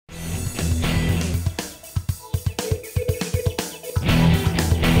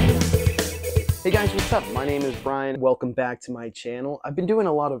Hey guys, what's up? My name is Brian. Welcome back to my channel. I've been doing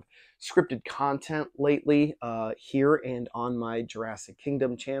a lot of scripted content lately here and on my Jurassic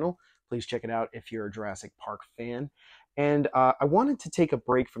Kingdom channel. Please check it out if you're a Jurassic Park fan. And I wanted to take a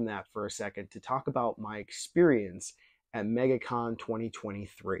break from that for a second to talk about my experience at MegaCon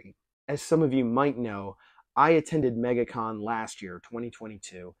 2023. As some of you might know, I attended MegaCon last year,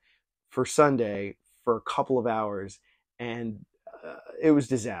 2022, for Sunday for a couple of hours, and it was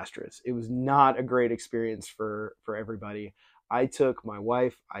disastrous. It was not a great experience for everybody. I took my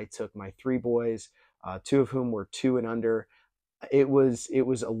wife, I took my three boys, two of whom were 2 and under. It was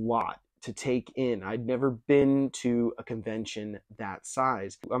a lot to take in. I'd never been to a convention that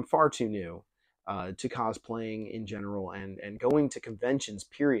size. I'm far too new to cosplaying in general and going to conventions,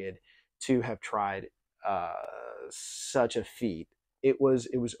 period, to have tried such a feat. It was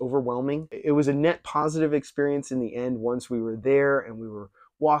overwhelming. It was a net positive experience in the end once we were there and we were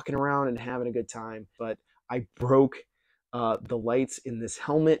walking around and having a good time. But I broke the lights in this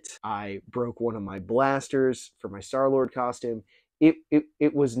helmet. I broke one of my blasters for my StarLord costume.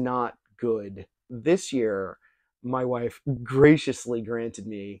 It was not good. This year, my wife graciously granted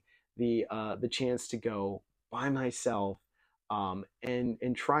me the chance to go by myself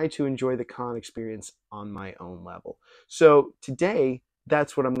and try to enjoy the con experience on my own level. So today,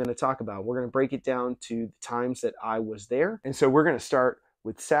 that's what I'm going to talk about. We're going to break it down to the times that I was there. And so we're going to start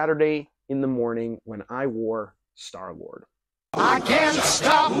with Saturday in the morning when I wore StarLord. I can't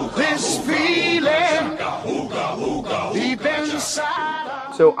stop this feeling deep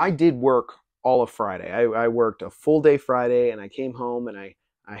inside. So I did work all of Friday. I worked a full day Friday, and I came home and I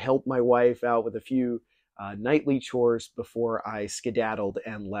helped my wife out with a few nightly chores before I skedaddled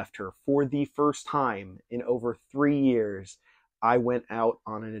and left her. For the first time in over 3 years, I went out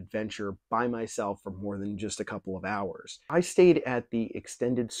on an adventure by myself for more than just a couple of hours. I stayed at the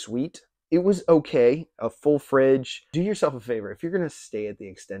extended suite. It was okay, a full fridge. Do yourself a favor, if you're gonna stay at the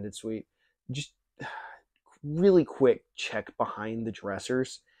extended suite, just really quick check behind the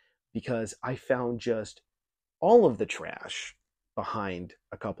dressers, because I found just all of the trash behind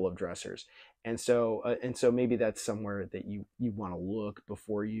a couple of dressers. And so maybe that's somewhere that you want to look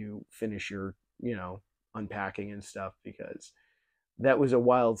before you finish your, unpacking and stuff, because that was a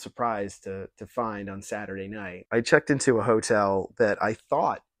wild surprise to find on Saturday night. I checked into a hotel that I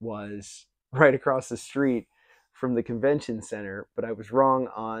thought was right across the street from the convention center, but I was wrong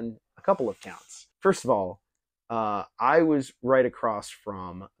on a couple of counts. First of all, I was right across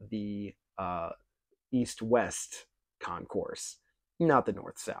from the east-west concourse, not the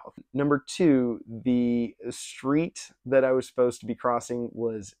north-south. Number 2, the street that I was supposed to be crossing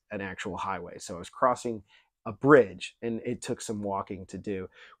was an actual highway. So I was crossing a bridge, and it took some walking to do,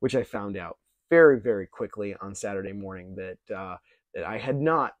 which I found out very, very quickly on Saturday morning that I had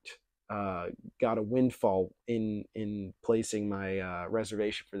not got a windfall in placing my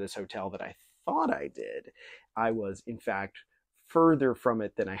reservation for this hotel that I thought I did. I was, in fact, further from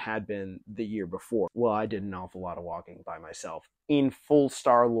it than I had been the year before. Well, I did an awful lot of walking by myself in full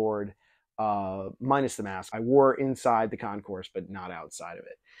StarLord, minus the mask. I wore inside the concourse, but not outside of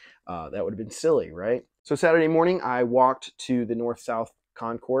it. That would have been silly, right? So Saturday morning, I walked to the north-south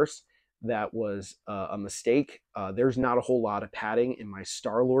concourse. That was a mistake. There's not a whole lot of padding in my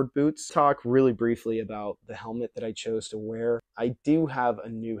StarLord boots. Talk really briefly about the helmet that I chose to wear. I do have a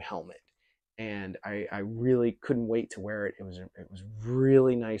new helmet, and I really couldn't wait to wear it. It was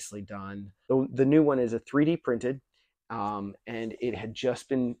really nicely done. The new one is a 3D printed, and it had just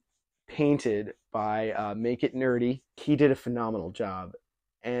been painted by Make It Nerdy. He did a phenomenal job,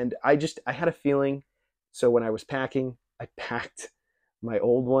 and I had a feeling. So when I was packing, I packed my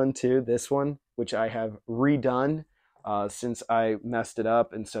old one too, this one, which I have redone since I messed it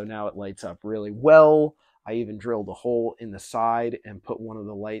up, and so now it lights up really well. I even drilled a hole in the side and put one of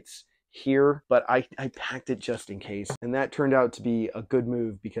the lights here, but I packed it just in case, and that turned out to be a good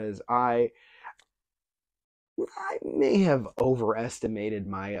move, because I may have overestimated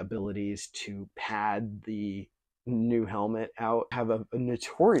my abilities to pad the new helmet out. I have a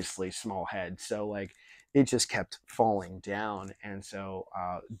notoriously small head, so like it just kept falling down, and so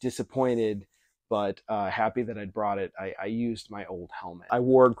disappointed but happy that I'd brought it. I used my old helmet. I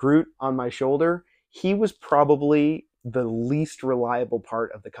wore Groot on my shoulder. He was probably the least reliable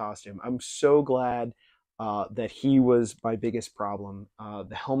part of the costume. I'm so glad that he was my biggest problem.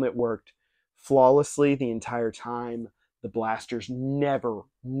 The helmet worked flawlessly the entire time. The blasters never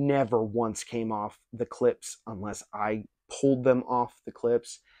once came off the clips unless I pulled them off the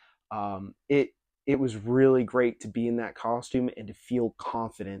clips. It was really great to be in that costume and to feel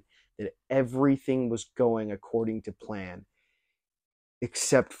confident that everything was going according to plan.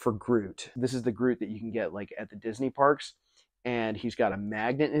 except for Groot. This is the Groot that you can get like at the Disney parks, and he's got a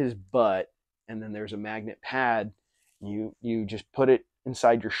magnet in his butt, and then there's a magnet pad. You just put it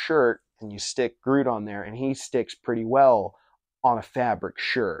inside your shirt and you stick Groot on there, and he sticks pretty well on a fabric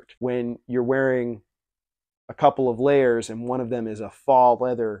shirt. When you're wearing a couple of layers and one of them is a fall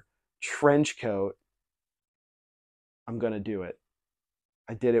leather trench coat, I'm gonna do it.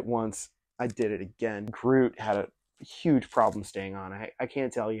 I did it once, I did it again. Groot had a huge problem staying on. I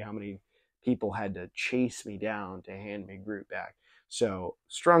can't tell you how many people had to chase me down to hand me Groot back. So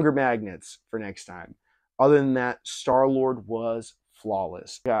stronger magnets for next time. Other than that, StarLord was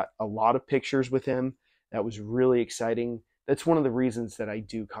flawless. Got a lot of pictures with him. That was really exciting. That's one of the reasons that I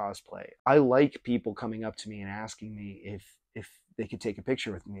do cosplay. I like people coming up to me and asking me if they could take a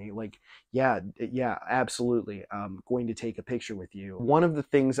picture with me. Like, yeah, absolutely. I'm going to take a picture with you. One of the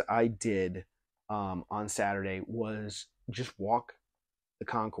things I did on Saturday was just walk the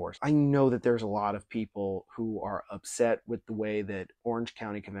concourse. I know that there's a lot of people who are upset with the way that Orange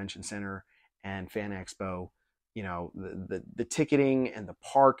County Convention Center and Fan Expo, you know, the ticketing and the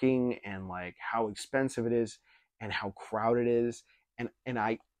parking and like how expensive it is and how crowded it is. And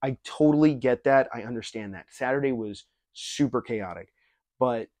I totally get that. I understand that. Saturday was super chaotic.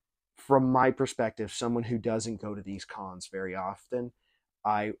 But from my perspective, someone who doesn't go to these cons very often,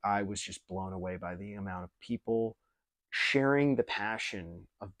 I was just blown away by the amount of people sharing the passion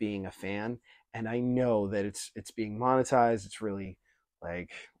of being a fan. And I know that it's being monetized. It's really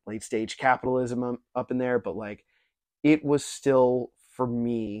like late stage capitalism up in there, but like it was still for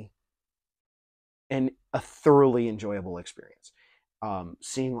me a thoroughly enjoyable experience.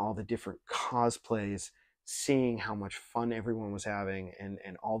 Seeing all the different cosplays, seeing how much fun everyone was having,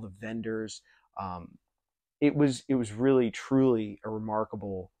 and all the vendors. It was really truly a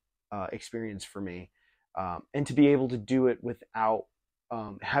remarkable experience for me, and to be able to do it without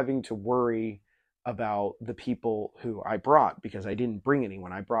having to worry about the people who I brought, because I didn't bring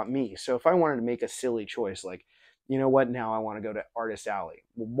anyone. I brought me. So if I wanted to make a silly choice, like, you know what, now I want to go to Artist Alley.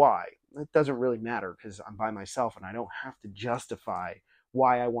 Well, why? It doesn't really matter because I'm by myself and I don't have to justify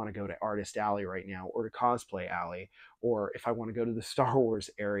why I want to go to Artist Alley right now, or to Cosplay Alley, or if I want to go to the Star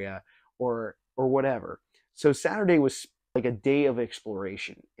Wars area, or whatever. So Saturday was like a day of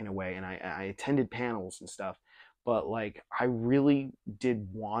exploration in a way, and I attended panels and stuff, but like I really did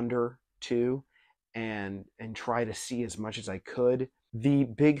wander too, and try to see as much as I could. The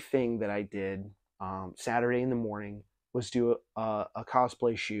big thing that I did Saturday in the morning was do a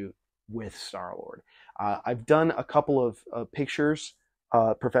cosplay shoot with StarLord. I've done a couple of pictures,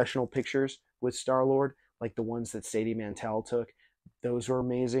 professional pictures with StarLord, like the ones that Sadie Mantell took. Those were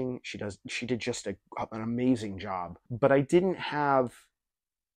amazing. She did just an amazing job. But I didn't have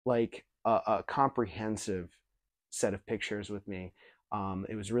like a comprehensive set of pictures with me.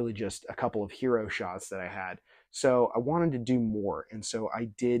 It was really just a couple of hero shots that I had. So I wanted to do more, and so I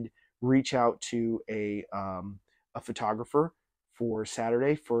did reach out to a photographer for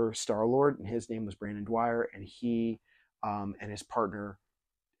Saturday for StarLord, and his name was Brandon Dwyer, and he and his partner,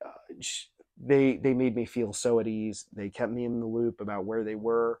 they made me feel so at ease. They kept me in the loop about where they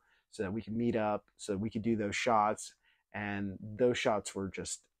were so that we could meet up, so that we could do those shots, and those shots were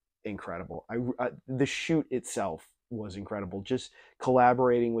just incredible. The shoot itself was incredible. Just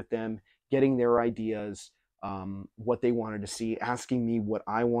collaborating with them, getting their ideas, what they wanted to see, asking me what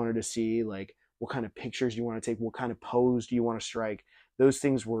I wanted to see, like what kind of pictures do you want to take, what kind of pose do you want to strike. Those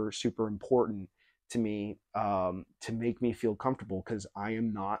things were super important to me, to make me feel comfortable, because I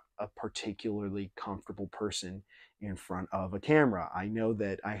am not a particularly comfortable person in front of a camera. I know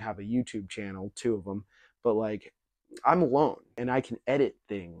that I have a YouTube channel, 2 of them, but like I'm alone and I can edit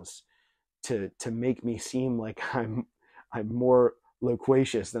things to make me seem like I'm more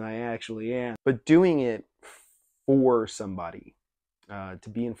loquacious than I actually am. But doing it for somebody, to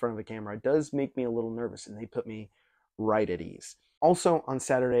be in front of a camera, does make me a little nervous, and they put me right at ease. Also on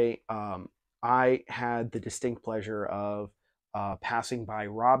Saturday, I had the distinct pleasure of passing by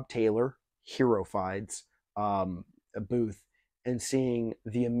Rob Taylor, Herofied's booth, and seeing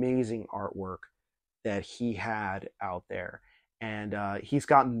the amazing artwork that he had out there. And he's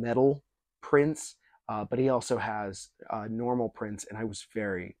got metal prints, but he also has normal prints, and I was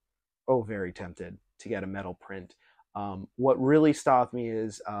very tempted to get a metal print. What really stopped me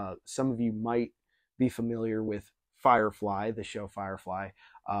is, some of you might be familiar with Firefly, the show Firefly.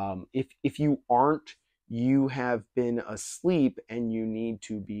 If you aren't, you have been asleep and you need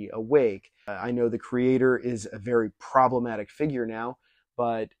to be awake. I know the creator is a very problematic figure now,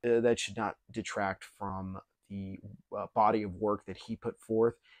 but that should not detract from the body of work that he put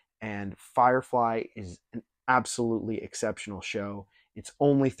forth. And Firefly is an absolutely exceptional show. It's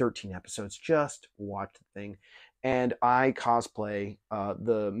only 13 episodes. Just watch the thing. And I cosplay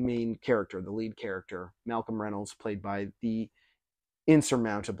the main character, the lead character, Malcolm Reynolds, played by the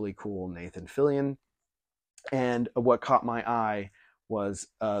insurmountably cool Nathan Fillion. And what caught my eye was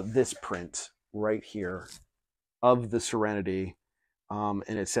this print right here of the Serenity. And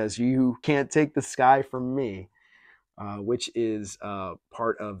it says, "You can't take the sky from me," which is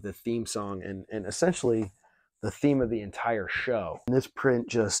part of the theme song and essentially the theme of the entire show. And this print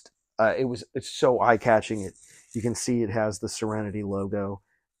just, it's so eye-catching. You can see it has the Serenity logo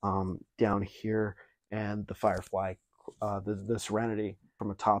down here and the Firefly, the Serenity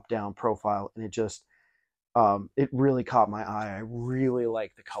from a top-down profile. And it just, it really caught my eye. I really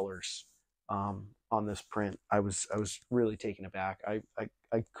like the colors on this print. I was really taken aback.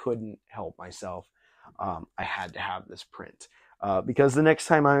 I couldn't help myself. I had to have this print because the next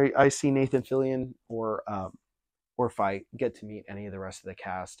time I see Nathan Fillion or if I get to meet any of the rest of the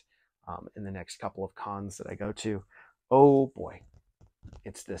cast in the next couple of cons that I go to, oh boy,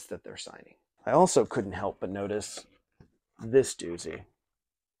 it's this that they're signing. I also couldn't help but notice this doozy.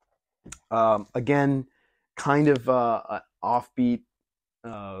 Again, kind of an offbeat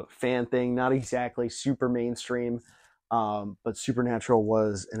fan thing, not exactly super mainstream, but Supernatural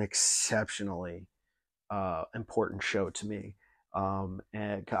was an exceptionally important show to me.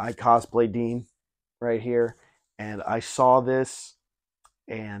 And I cosplay Dean right here, and I saw this,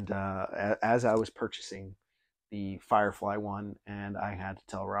 and as I was purchasing the Firefly one, and I had to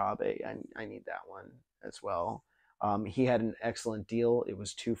tell Rob, hey, I need that one as well. He had an excellent deal. It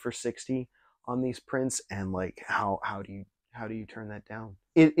was 2 for $60 on these prints, and like how do you turn that down?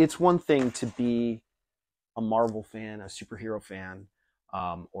 It's one thing to be a Marvel fan, a superhero fan,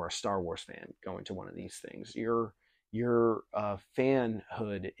 or a Star Wars fan going to one of these things. Your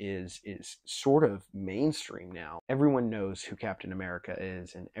fanhood is sort of mainstream now. Everyone knows who Captain America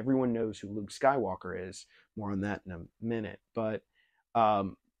is, and everyone knows who Luke Skywalker is. More on that in a minute. But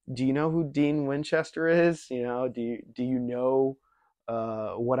do you know who Dean Winchester is? You know, do you know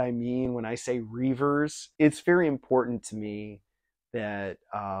what I mean when I say Reavers? It's very important to me that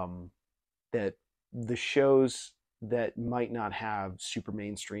that the shows that might not have super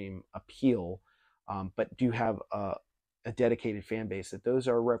mainstream appeal, but do have a dedicated fan base, that those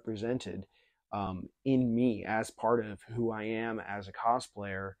are represented in me as part of who I am as a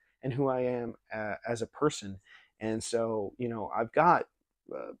cosplayer and who I am as a person. And so, you know, I've got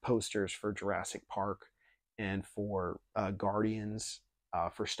posters for Jurassic Park and for Guardians,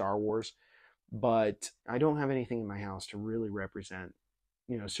 for Star Wars, but I don't have anything in my house to really represent,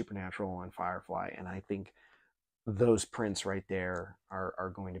 you know, Supernatural and Firefly. And I think those prints right there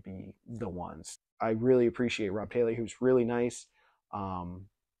are going to be the ones. I really appreciate Rob Taylor, who's really nice.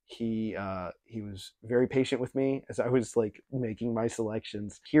 He was very patient with me as I was like making my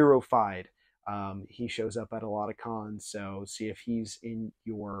selections. Hero-fied. He shows up at a lot of cons, so see if he's in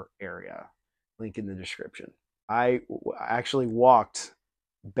your area. Link in the description. I actually walked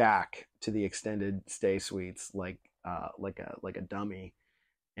back to the extended stay suites like a dummy,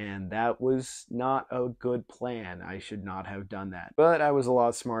 and that was not a good plan. I should not have done that, but I was a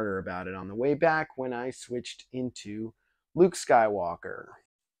lot smarter about it on the way back when I switched into Luke Skywalker.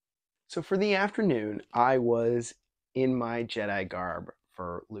 So for the afternoon, I was in my Jedi garb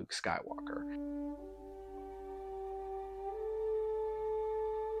for Luke Skywalker.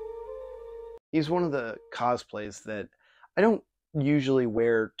 He's one of the cosplays that I don't usually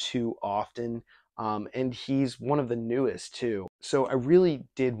wear too often, and he's one of the newest too. So I really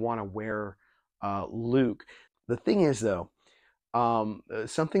did want to wear Luke. The thing is, though,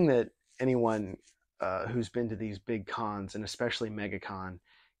 something that anyone who's been to these big cons, and especially MegaCon,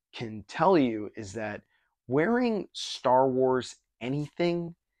 can tell you is that wearing Star Wars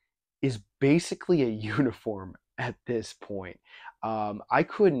anything is basically a uniform at this point. I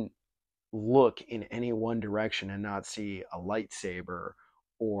couldn't look in any one direction and not see a lightsaber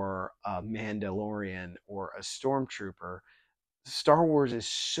or a Mandalorian or a stormtrooper. Star Wars is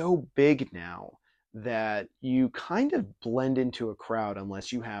so big now that you kind of blend into a crowd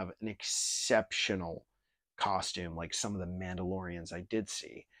unless you have an exceptional costume, like some of the Mandalorians I did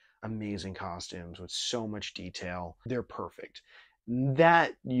see. Amazing costumes with so much detail. They're perfect.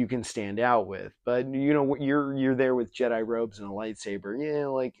 That you can stand out with, but you know, you're there with Jedi robes and a lightsaber. Yeah,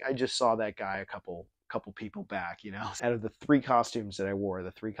 like I just saw that guy a couple people back, you know. Out of the 3 costumes that I wore,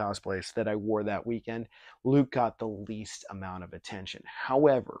 the 3 cosplays that I wore that weekend, Luke got the least amount of attention.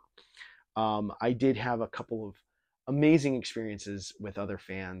 However, I did have a couple of amazing experiences with other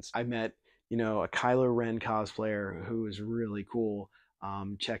fans. I met, you know, a Kylo Ren cosplayer who is really cool.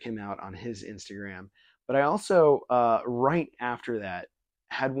 Check him out on his Instagram. But I also, right after that,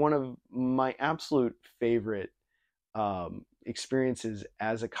 had one of my absolute favorite experiences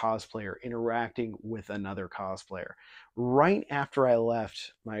as a cosplayer interacting with another cosplayer. Right after I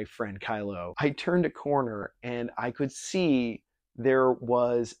left my friend Kylo, I turned a corner and I could see there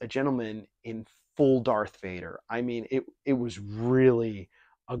was a gentleman in full Darth Vader. I mean, it was really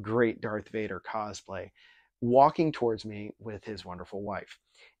a great Darth Vader cosplay, walking towards me with his wonderful wife.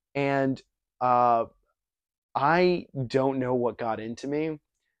 And I don't know what got into me,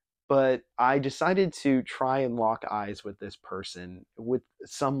 but I decided to try and lock eyes with this person with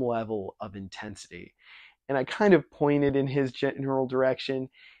some level of intensity. And I kind of pointed in his general direction,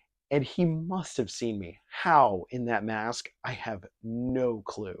 and he must have seen me. How in that mask, I have no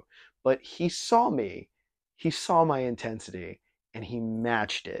clue. But he saw me, he saw my intensity, and he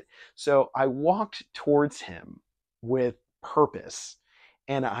matched it. So I walked towards him with purpose,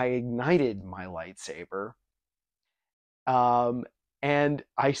 and I ignited my lightsaber. Um, and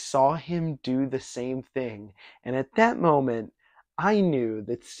I saw him do the same thing. And at that moment, I knew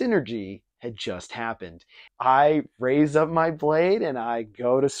that synergy had just happened. I raise up my blade and I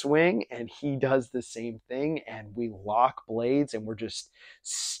go to swing, and he does the same thing. And we lock blades and we're just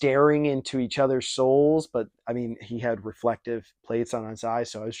staring into each other's souls. But I mean, he had reflective plates on his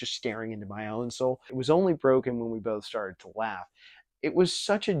eyes, so I was just staring into my own soul. It was only broken when we both started to laugh. It was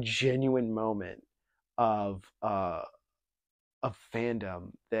such a genuine moment of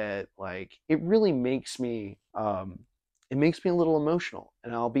fandom that, like, it really makes me it makes me a little emotional,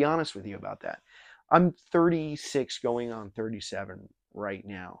 and I'll be honest with you about that. I'm 36 going on 37 right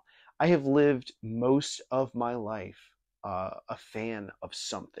now. I have lived most of my life a fan of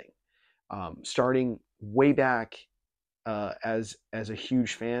something, starting way back as a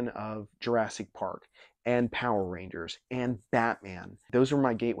huge fan of Jurassic Park and Power Rangers and Batman. Those are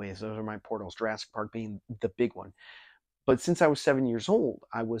my gateways, those are my portals, Jurassic Park being the big one. But since I was 7 years old,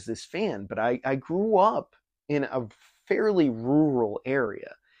 I was this fan. But I grew up in a fairly rural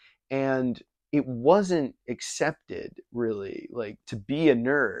area, and it wasn't accepted really, like, to be a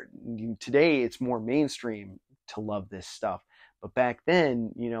nerd. Today, it's more mainstream to love this stuff. But back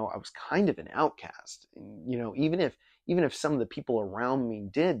then, I was kind of an outcast. Even if some of the people around me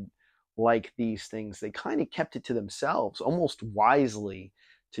did like these things, they kind of kept it to themselves, almost wisely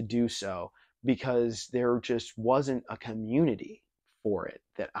to do so, because there just wasn't a community for it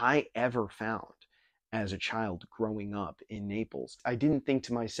that I ever found as a child growing up in Naples. I didn't think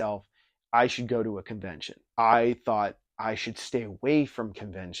to myself, I should go to a convention. I thought I should stay away from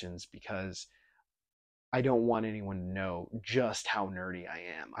conventions because I don't want anyone to know just how nerdy I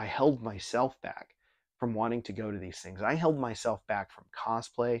am. I held myself back from wanting to go to these things. I held myself back from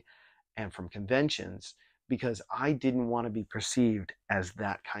cosplay and from conventions because I didn't want to be perceived as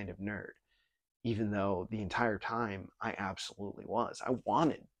that kind of nerd, even though the entire time I absolutely was. I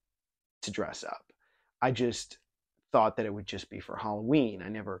wanted to dress up. I just thought that it would just be for Halloween. I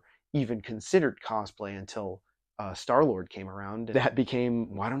never even considered cosplay until StarLord came around. That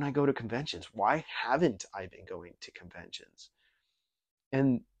became, why don't I go to conventions? Why haven't I been going to conventions?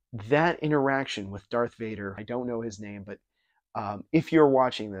 And that interaction with Darth Vader, I don't know his name, but if you're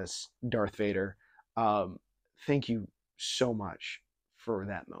watching this, Darth Vader, thank you so much for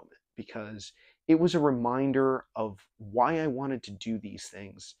that moment, because it was a reminder of why I wanted to do these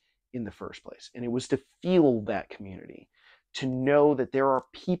things in the first place. And it was to feel that community, to know that there are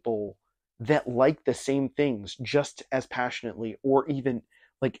people that like the same things just as passionately, or even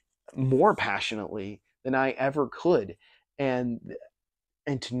like more passionately than I ever could. And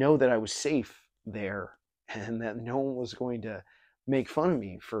to know that I was safe there, and that no one was going to make fun of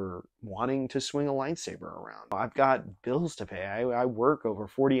me for wanting to swing a lightsaber around. I've got bills to pay. I work over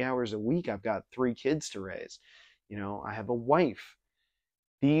 40 hours a week. I've got 3 kids to raise. I have a wife.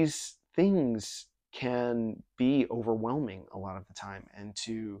 These things can be overwhelming a lot of the time, and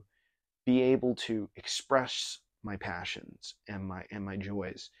to be able to express my passions and my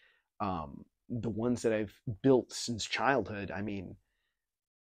joys, the ones that I've built since childhood, I mean,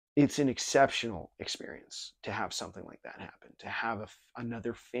 it's an exceptional experience to have something like that happen, to have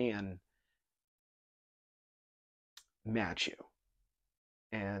another fan match you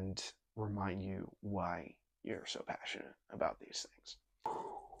and remind you why you're so passionate about these things.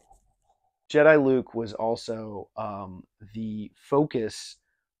 Jedi Luke was also the focus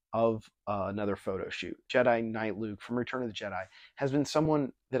of another photo shoot. Jedi Knight Luke from Return of the Jedi has been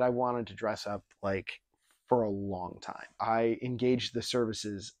someone that I wanted to dress up like for a long time. I engaged the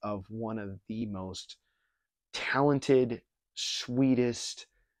services of one of the most talented, sweetest,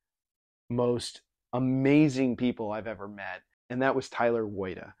 most amazing people I've ever met, and that was Tyler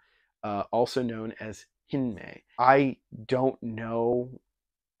Woida, also known as Hinmei. I don't know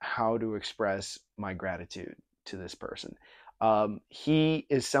how to express my gratitude to this person. He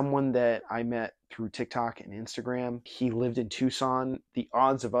is someone that I met through TikTok and Instagram. He lived in Tucson. The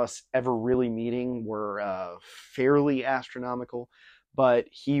odds of us ever really meeting were fairly astronomical, but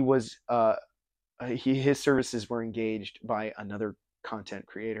his services were engaged by another content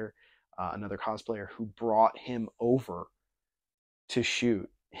creator, another cosplayer who brought him over to shoot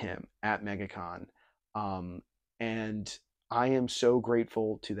him at MegaCon. And I am so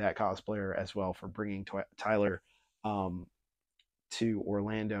grateful to that cosplayer as well for bringing Tyler to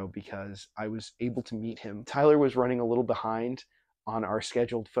Orlando, because I was able to meet him. Tyler was running a little behind on our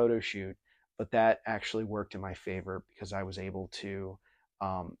scheduled photo shoot, but that actually worked in my favor because I was able to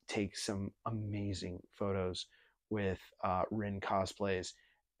take some amazing photos with Rin Cosplays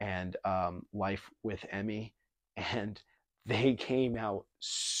and Life with Emmy, and they came out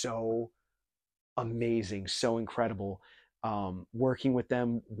so amazing, so incredible. Working with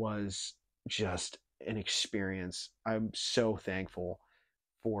them was just an experience. I'm so thankful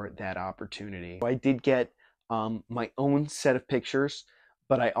for that opportunity. I did get my own set of pictures,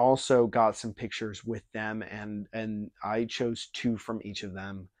 but I also got some pictures with them, and I chose 2 from each of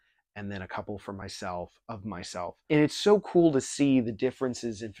them, and then a couple for myself. And it's so cool to see the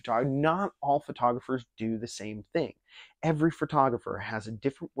differences in photography. Not all photographers do the same thing. Every photographer has a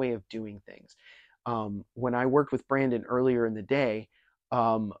different way of doing things. When I worked with Brandon earlier in the day,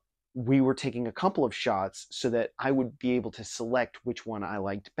 we were taking a couple of shots so that I would be able to select which one I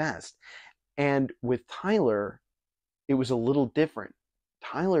liked best. And with Tyler, it was a little different.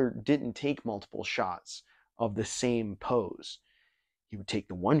 Tyler didn't take multiple shots of the same pose. He would take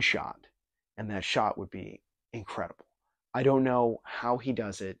the one shot, and that shot would be incredible. I don't know how he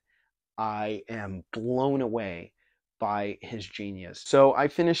does it. I am blown away by his genius. So I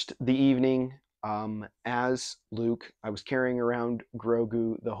finished the evening as Luke. I was carrying around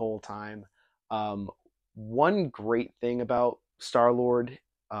Grogu the whole time. One great thing about StarLord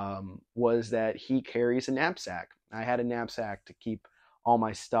was that he carries a knapsack. I had a knapsack to keep all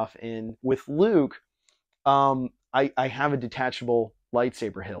my stuff in. With Luke, I have a detachable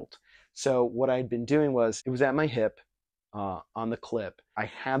lightsaber hilt. So what I'd been doing was, it was at my hip on the clip. I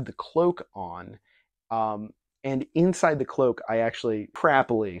had the cloak on, and inside the cloak, I actually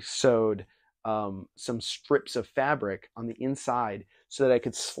crappily sewed some strips of fabric on the inside so that I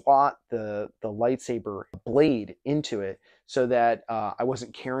could slot the lightsaber blade into it, so that I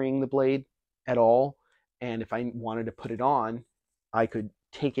wasn't carrying the blade at all. And if I wanted to put it on, I could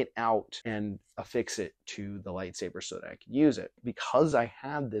take it out and affix it to the lightsaber so that I could use it. Because I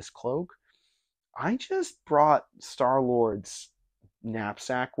had this cloak, I just brought StarLord's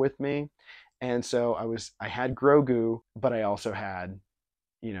knapsack with me. And so I had Grogu, but I also had,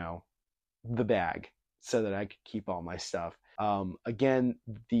 the bag so that I could keep all my stuff. Again,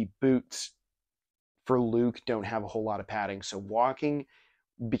 the boots for Luke don't have a whole lot of padding, so walking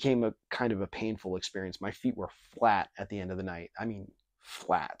became a kind of a painful experience. My feet were flat at the end of the night. I mean,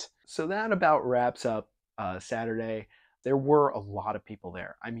 flat. So that about wraps up Saturday. There were a lot of people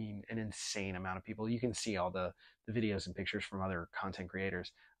there. I mean, an insane amount of people. You can see all the videos and pictures from other content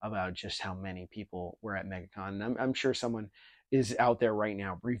creators about just how many people were at MegaCon. And I'm sure someone is out there right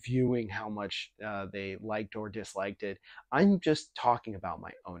now reviewing how much they liked or disliked it. I'm just talking about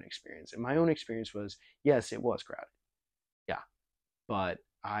my own experience. And my own experience was, yes, it was crowded. Yeah, but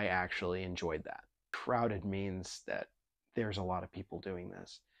I actually enjoyed that. Crowded means that there's a lot of people doing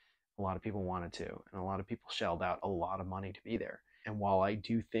this. A lot of people wanted to, and a lot of people shelled out a lot of money to be there. And while I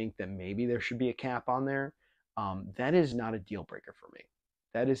do think that maybe there should be a cap on there, that is not a deal breaker for me.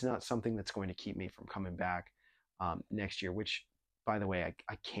 That is not something that's going to keep me from coming back next year, which, by the way,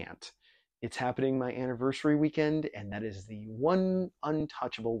 I can't. It's happening my anniversary weekend, and that is the one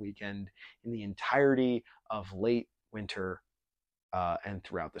untouchable weekend in the entirety of late winter and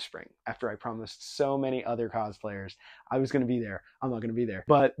throughout the spring. After I promised so many other cosplayers I was going to be there, I'm not going to be there.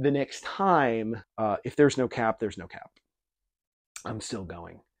 But the next time, if there's no cap, there's no cap. I'm still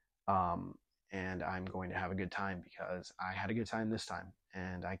going. And I'm going to have a good time because I had a good time this time,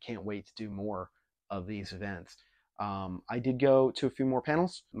 and I can't wait to do more of these events. I did go to a few more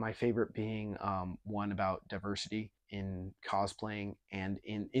panels, my favorite being one about diversity in cosplaying and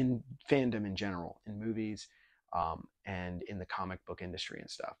in fandom in general, in movies, and in the comic book industry and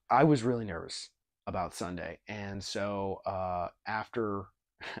stuff. I was really nervous about Sunday, and so after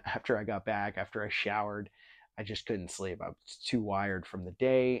I got back, after I showered, I just couldn't sleep. I was too wired from the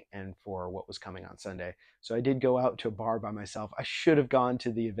day and for what was coming on Sunday. So I did go out to a bar by myself. I should have gone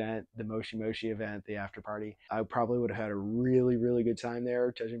to the event, the Moshi Moshi event, the after party. I probably would have had a really, really good time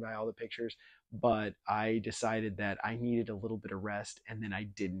there, judging by all the pictures. But I decided that I needed a little bit of rest, and then I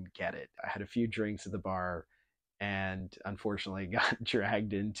didn't get it. I had a few drinks at the bar and unfortunately got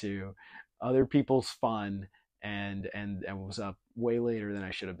dragged into other people's fun and was up way later than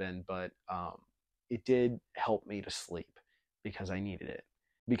I should have been. But it did help me to sleep because I needed it.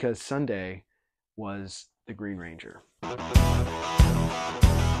 Because Sunday was the Green Ranger.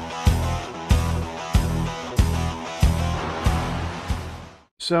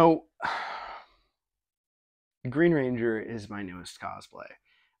 So, Green Ranger is my newest cosplay.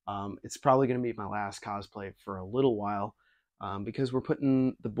 It's probably going to be my last cosplay for a little while because we're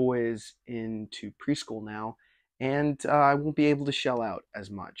putting the boys into preschool now, and I won't be able to shell out as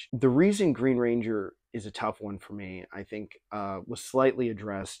much. The reason Green Ranger is a tough one for me, I think, was slightly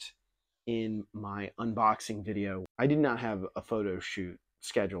addressed in my unboxing video. I did not have a photo shoot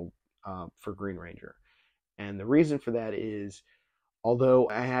scheduled for Green Ranger. And the reason for that is, although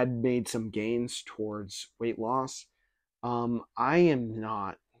I had made some gains towards weight loss, I am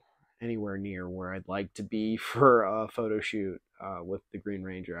not anywhere near where I'd like to be for a photo shoot with the Green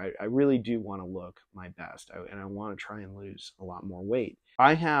Ranger. I really do want to look my best, and I want to try and lose a lot more weight.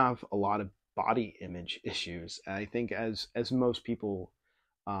 I have a lot of body image issues. I think as most people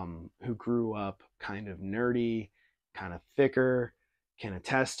who grew up kind of nerdy, kind of thicker, can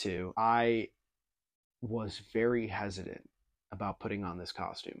attest to, I was very hesitant about putting on this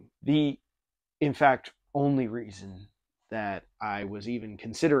costume. The, in fact, only reason that I was even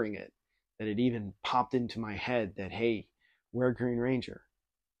considering it, that it even popped into my head that, hey, wear Green Ranger,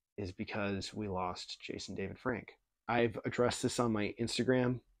 is because we lost JasonDavidFrank. I've addressed this on my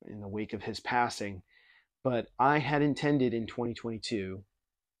Instagram in the wake of his passing, but I had intended in 2022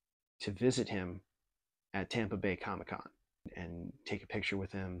 to visit him at Tampa Bay Comic-Con and take a picture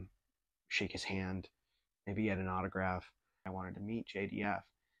with him, shake his hand, maybe get an autograph. I wanted to meet JDF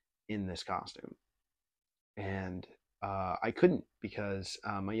in this costume. And I couldn't because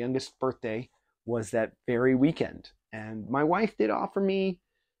my youngest birthday was that very weekend. And my wife did offer me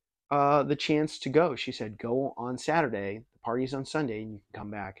the chance to go. She said, go on Saturday, the party's on Sunday, and you can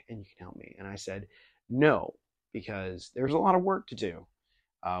come back and you can help me. And I said, no, because there's a lot of work to do.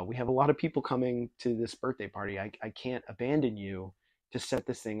 We have a lot of people coming to this birthday party. I can't abandon you to set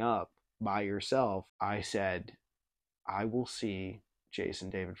this thing up by yourself. I said, I will see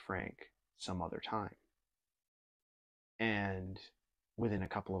JasonDavidFrank some other time. And within a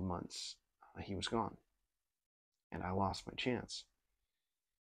couple of months, he was gone. And I lost my chance.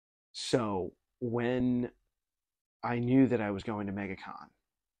 So when I knew that I was going to MegaCon,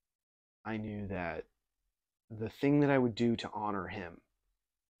 I knew that the thing that I would do to honor him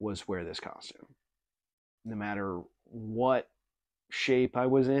was wear this costume. No matter what shape I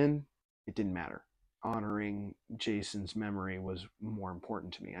was in, it didn't matter. Honoring Jason's memory was more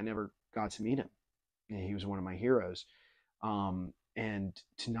important to me. I never got to meet him. He was one of my heroes. And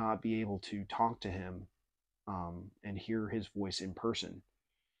to not be able to talk to him and hear his voice in person,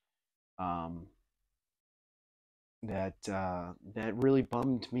 that really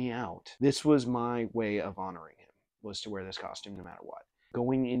bummed me out. This was my way of honoring him, was to wear this costume no matter what.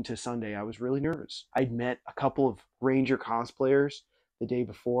 Going into Sunday, I was really nervous. I'd met a couple of Ranger cosplayers the day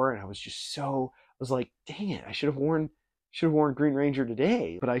before, and I was just so, I was like, dang it, I should have worn Green Ranger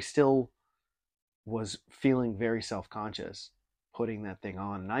today. But I still was feeling very self-conscious putting that thing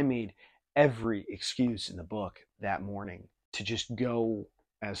on. And I made every excuse in the book that morning to just go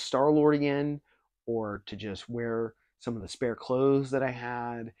as StarLord again, or to just wear some of the spare clothes that I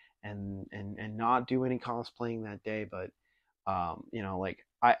had and not do any cosplaying that day. But you know, like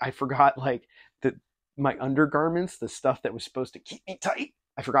I forgot like my undergarments, the stuff that was supposed to keep me tight.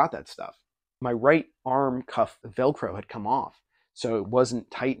 I forgot that stuff. My right arm cuff Velcro had come off, so it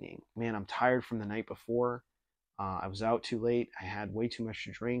wasn't tightening. Man, I'm tired from the night before. I was out too late. I had way too much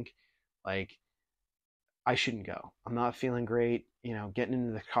to drink. Like, I shouldn't go. I'm not feeling great. You know, getting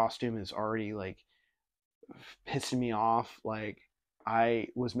into the costume is already like pissing me off. Like, I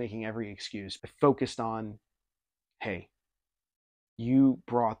was making every excuse. I focused on, hey, you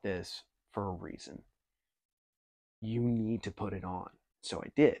brought this for a reason. You need to put it on. So I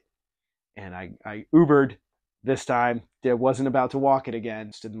did. And I Ubered this time. I wasn't about to walk it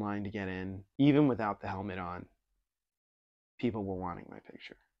again. Stood in line to get in. Even without the helmet on, people were wanting my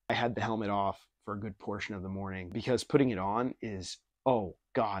picture. I had the helmet off for a good portion of the morning because putting it on is, oh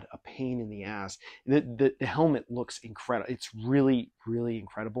God, a pain in the ass. The helmet looks incredible. It's really, really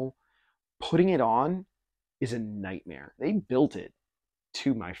incredible. Putting it on is a nightmare. They built it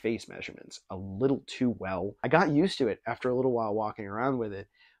to my face measurements a little too well. I got used to it after a little while walking around with it,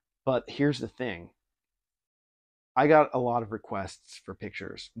 but here's the thing. I got a lot of requests for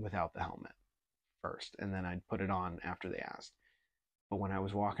pictures without the helmet first, and then I'd put it on after they asked. But when I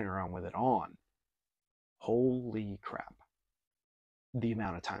was walking around with it on, holy crap, the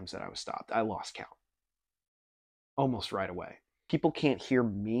amount of times that I was stopped. I lost count almost right away. People can't hear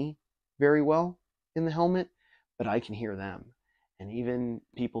me very well in the helmet, but I can hear them. And even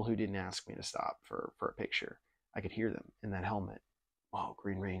people who didn't ask me to stop for a picture, I could hear them in that helmet. Oh,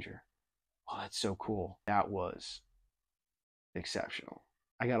 Green Ranger. Oh, that's so cool. That was exceptional.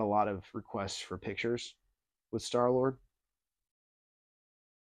 I got a lot of requests for pictures with StarLord.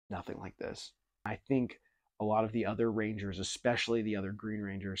 Nothing like this. I think a lot of the other Rangers, especially the other Green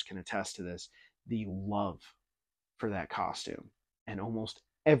Rangers, can attest to this. The love for that costume. And almost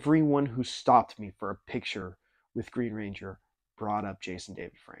everyone who stopped me for a picture with Green Ranger brought up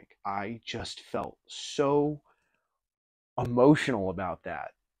jasondavidfrank. I just felt so emotional about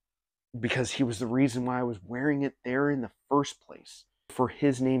that because he was the reason why I was wearing it there in the first place. For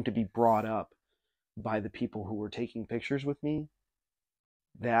his name to be brought up by the people who were taking pictures with me,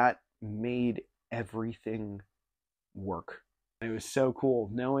 that made everything work. It was so cool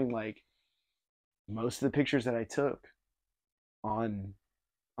knowing like most of the pictures that I took on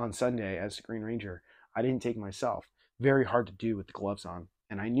Sunday as the Green Ranger, I didn't take myself. Very hard to do with the gloves on.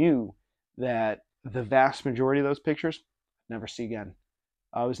 And I knew that the vast majority of those pictures I'd never see again.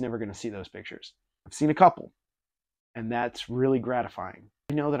 I was never going to see those pictures. I've seen a couple, and that's really gratifying.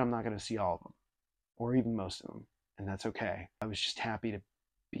 I know that I'm not going to see all of them, or even most of them, and that's okay. I was just happy to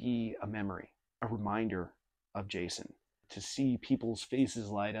be a memory, a reminder of Jason, to see people's faces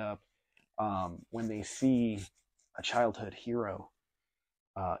light up when they see a childhood hero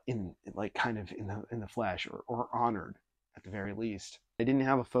in like kind of in the flesh, or honored at the very least. I didn't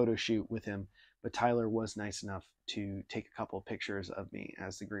have a photo shoot with him, but Tyler was nice enough to take a couple of pictures of me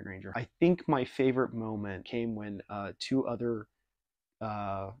as the Green Ranger. I think my favorite moment came when two other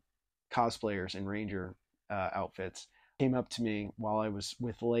cosplayers in Ranger outfits came up to me while I was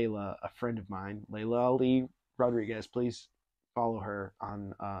with Layla, a friend of mine, Layla Ali Rodriguez. Please follow her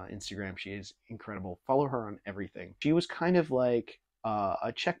on Instagram. She is incredible. Follow her on everything. She was kind of like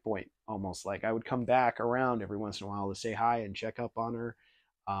a checkpoint, almost. Like I would come back around every once in a while to say hi and check up on her,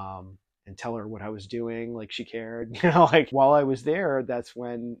 and tell her what I was doing, like she cared. Like while I was there, that's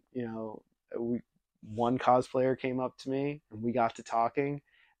when, one cosplayer came up to me and we got to talking.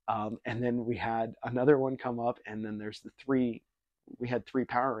 And then we had another one come up, and then we had three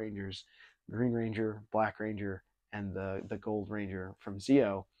Power Rangers, Green Ranger, Black Ranger, and the Gold Ranger from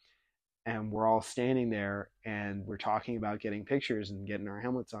Zeo. And we're all standing there and we're talking about getting pictures and getting our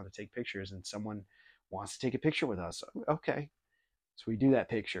helmets on to take pictures, and someone wants to take a picture with us. Okay. So we do that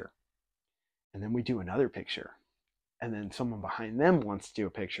picture, and then we do another picture, and then someone behind them wants to do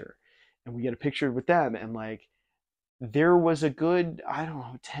a picture, and we get a picture with them. And like, there was a good,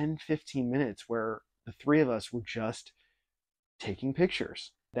 10-15 minutes where the three of us were just taking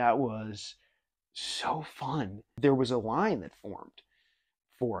pictures. That was so fun. There was a line that formed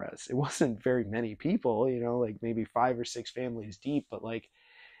for us. It wasn't very many people, like maybe 5 or 6 families deep, but like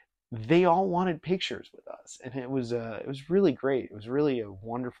they all wanted pictures with us, and it was really great. It was really a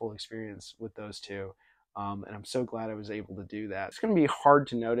wonderful experience with those two, and I'm so glad I was able to do that. It's going to be hard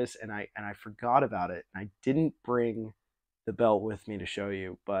to notice, and I forgot about it. I didn't bring the belt with me to show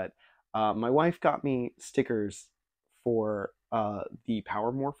you, but my wife got me stickers for the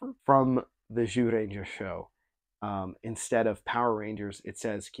Power Morpher from the Zyuranger show. Instead of Power Rangers, it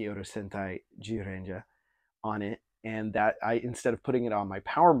says Kyoto Sentai Zyuranger on it. And that instead of putting it on my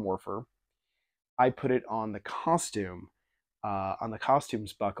Power Morpher, I put it on the costume, on the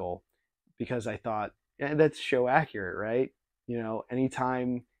costumes buckle, because I thought, that's show accurate, right?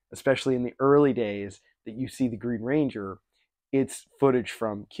 Anytime, especially in the early days, that you see the Green Ranger, it's footage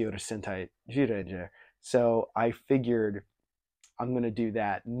from Kyoto Sentai Zyuranger. So I figured I'm going to do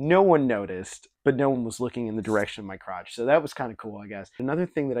that. No one noticed, but no one was looking in the direction of my crotch. So that was kind of cool, I guess. Another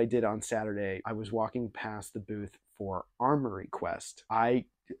thing that I did on Saturday, I was walking past the booth for Armory Quest. I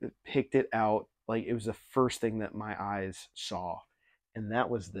picked it out like it was the first thing that my eyes saw, and that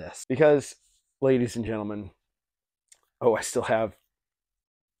was this. Because, ladies and gentlemen, I still have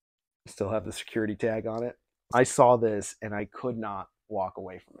the security tag on it. I saw this and I could not walk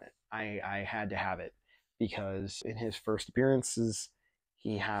away from it. I had to have it, because in his first appearances,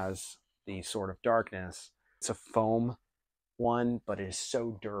 he has the Sword of Darkness. It's a foam one, but it is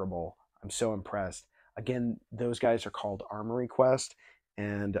so durable. I'm so impressed. Again, those guys are called Armory Quest,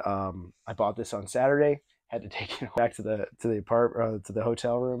 and I bought this on Saturday, had to take it back to the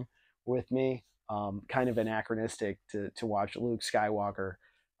hotel room with me. Kind of anachronistic to watch Luke Skywalker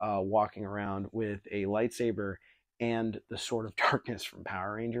walking around with a lightsaber and the Sword of Darkness from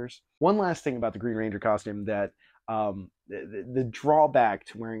Power Rangers. One last thing about the Green Ranger costume, that the drawback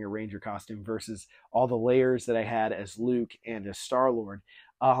to wearing a Ranger costume versus all the layers that I had as Luke and as StarLord,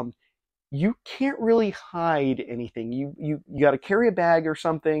 you can't really hide anything. You got to carry a bag or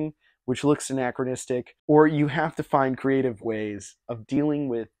something, which looks anachronistic, or you have to find creative ways of dealing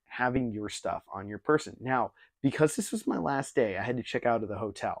with having your stuff on your person. Now, because this was my last day, I had to check out of the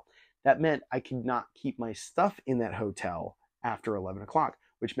hotel. That meant I could not keep my stuff in that hotel after 11 o'clock,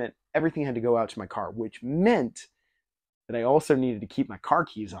 which meant everything had to go out to my car, which meant that I also needed to keep my car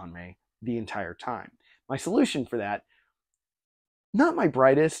keys on me the entire time. My solution for that, not my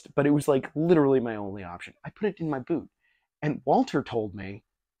brightest, but it was like literally my only option. I put it in my boot. And Walter told me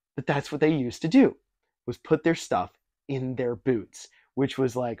that that's what they used to do, was put their stuff in their boots, which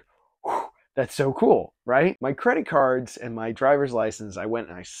was like, whew, that's so cool, right? My credit cards and my driver's license, I went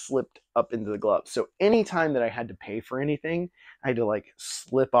and I slipped up into the glove. So anytime that I had to pay for anything, I had to like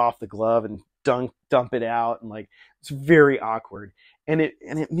slip off the glove and dump it out, and like it's very awkward. And it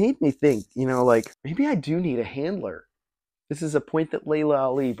made me think, like maybe I do need a handler. This is a point that Layla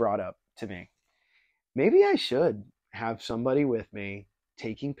Ali brought up to me. Maybe I should have somebody with me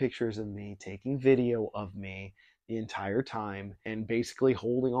taking pictures of me, taking video of me the entire time, and basically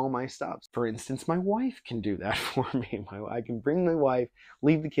holding all my stuff. For instance, my wife can do that for me. I can bring my wife,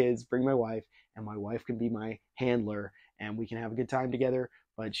 leave the kids, bring my wife, and my wife can be my handler, and we can have a good time together,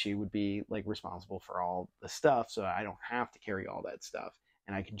 but she would be like responsible for all the stuff, so I don't have to carry all that stuff,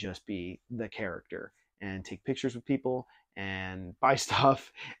 and I can just be the character and take pictures with people and buy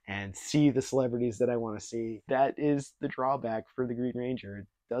stuff and see the celebrities that I want to see. That is the drawback for the Green Ranger. It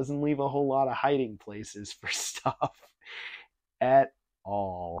doesn't leave a whole lot of hiding places for stuff at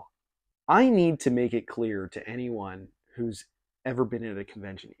all. I need to make it clear to anyone who's ever been at a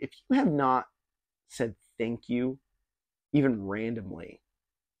convention, if you have not said thank you, even randomly,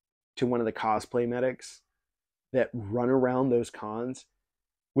 to one of the cosplay medics that run around those cons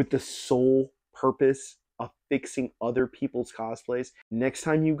with the sole purpose of fixing other people's cosplays, next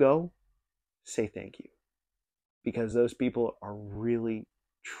time you go, say thank you. Because those people are really,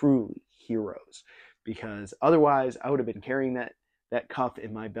 truly heroes. Because otherwise, I would have been carrying that cuff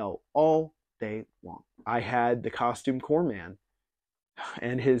in my belt all day long. I had the costume corps man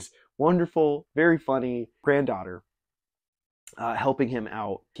and his wonderful, very funny granddaughter helping him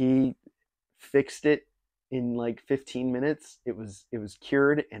out. He fixed it in like 15 minutes. It was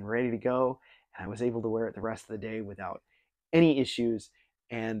cured and ready to go. And I was able to wear it the rest of the day without any issues.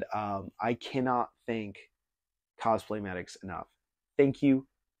 And I cannot thank cosplay medics enough. Thank you,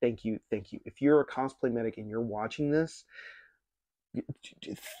 thank you, thank you. If you're a cosplay medic and you're watching this,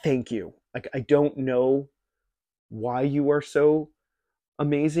 thank you. Like, I don't know why you are so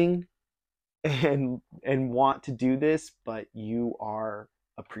amazing and want to do this, but you are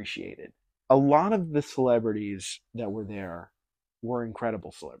appreciated. A lot of the celebrities that were there were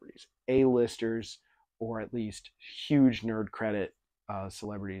incredible celebrities, A-listers, or at least huge nerd credit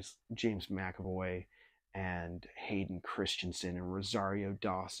celebrities, James McAvoy and Hayden Christensen and Rosario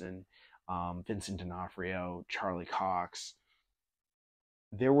Dawson, Vincent D'Onofrio, Charlie Cox.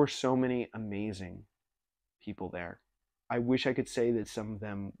 There were so many amazing people there. I wish I could say that some of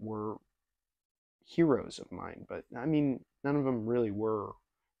them were heroes of mine, but I mean, none of them really were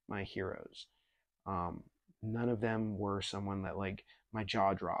my heroes. None of them were someone that like my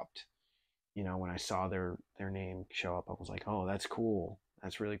jaw dropped. When I saw their name show up, I was like, oh, that's cool.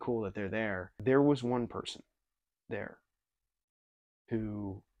 That's really cool that they're there. There was one person there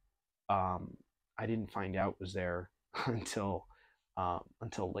who I didn't find out was there until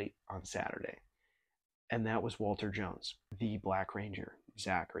late on Saturday. And that was Walter Jones, the Black Ranger,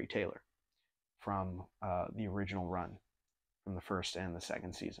 Zachary Taylor, from the original run, from the first and the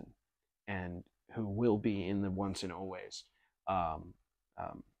second season, and who will be in the Once and Always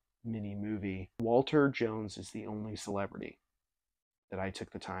mini movie. Walter Jones is the only celebrity that I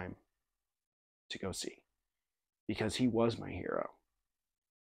took the time to go see, because he was my hero.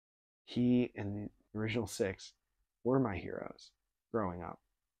 He and the original 6 were my heroes growing up.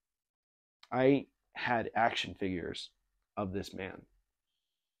 I had action figures of this man.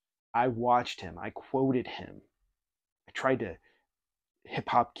 I watched him. I quoted him. I tried to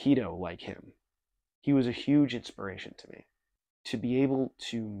hip-hop keto like him. He was a huge inspiration to me. To be able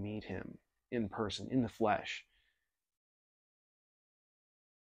to meet him in person, in the flesh,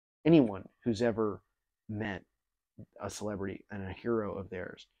 anyone who's ever met a celebrity and a hero of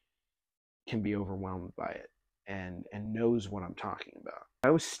theirs can be overwhelmed by it and knows what I'm talking about.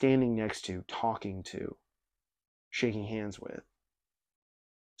 I was standing next to, talking to, shaking hands with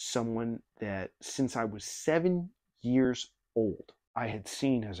someone that since I was 7 years old, I had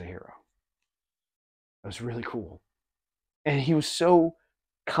seen as a hero. It was really cool. And he was so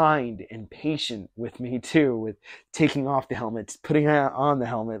kind and patient with me too, with taking off the helmet, putting on the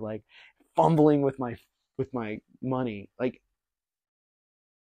helmet, like fumbling with my money. Like,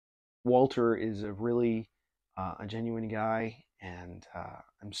 Walter is a really a genuine guy, and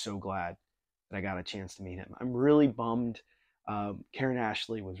I'm so glad that I got a chance to meet him. I'm really bummed. Karen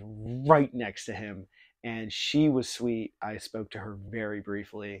Ashley was right next to him, and she was sweet. I spoke to her very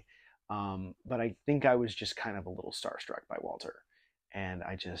briefly, but I think I was just kind of a little starstruck by Walter, and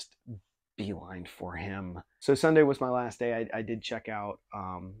I just beelined for him. So Sunday was my last day. I did check out.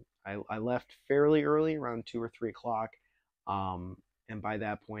 I left fairly early, around 2 or 3 o'clock, and by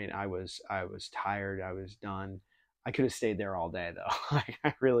that point I was tired. I was done. I could have stayed there all day though.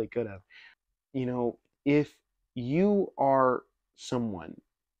 I really could have. You know, if you are someone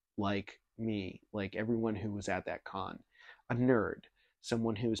like me, like everyone who was at that con, a nerd,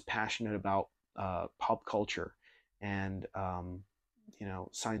 someone who is passionate about pop culture and you know,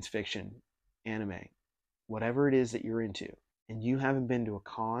 science fiction, anime, whatever it is that you're into, and you haven't been to a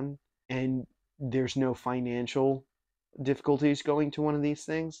con, and there's no financial difficulties going to one of these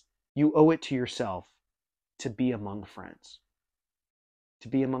things, you owe it to yourself to be among friends, to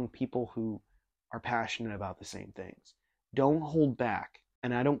be among people who are passionate about the same things. Don't hold back.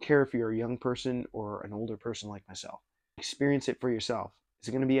 And I don't care if you're a young person or an older person like myself. Experience it for yourself. Is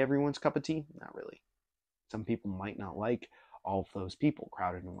it going to be everyone's cup of tea? Not really. Some people might not like all of those people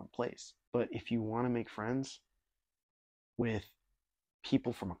crowded in one place. But if you want to make friends with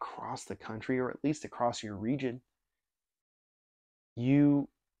people from across the country, or at least across your region, you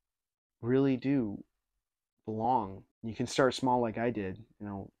really do belong. You can start small like I did, you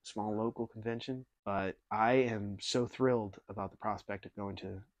know, small local convention, but I am so thrilled about the prospect of going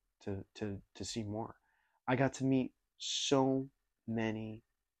to see more. I got to meet so many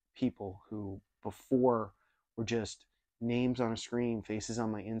people who before were just names on a screen, faces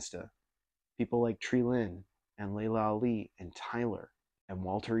on my Insta. People like Tree Lynn and Layla Ali and Tyler and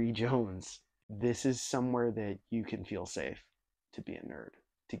Walter E. Jones. This is somewhere that you can feel safe to be a nerd,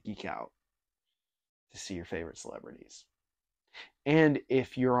 to geek out, to see your favorite celebrities. And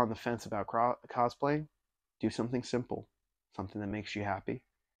if you're on the fence about cosplay, do something simple, something that makes you happy,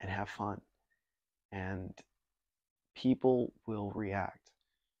 and have fun. And people will react.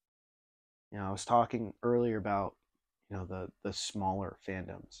 You know, I was talking earlier about, you know, the smaller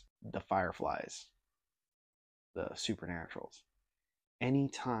fandoms, the Fireflies, the Supernaturals.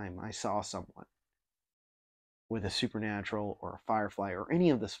 Anytime I saw someone with a Supernatural or a Firefly or any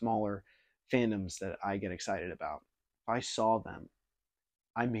of the smaller fandoms that I get excited about, if I saw them,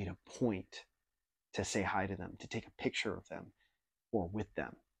 I made a point to say hi to them, to take a picture of them or with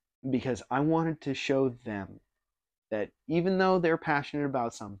them, because I wanted to show them that even though they're passionate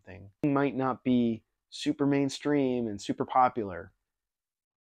about something, it might not be super mainstream and super popular,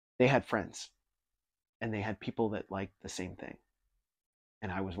 they had friends and they had people that liked the same thing,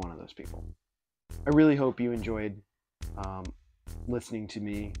 and I was one of those people. I really hope you enjoyed listening to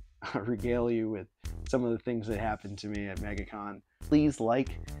me regale you with some of the things that happened to me at MegaCon. Please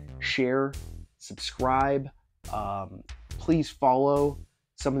like, share, subscribe. Please follow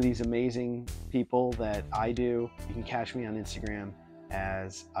some of these amazing people that I do. You can catch me on Instagram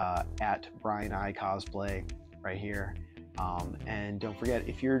as at Brian I Cosplay right here. And don't forget,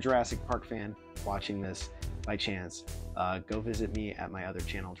 if you're a Jurassic Park fan watching this by chance, go visit me at my other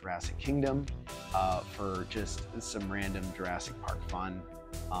channel, Jurassic Kingdom, for just some random Jurassic Park fun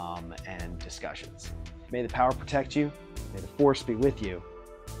and discussions. May the power protect you, may the force be with you,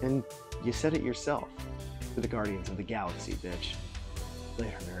 and you said it yourself, we're the Guardians of the Galaxy, bitch.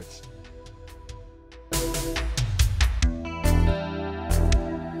 Later, nerds.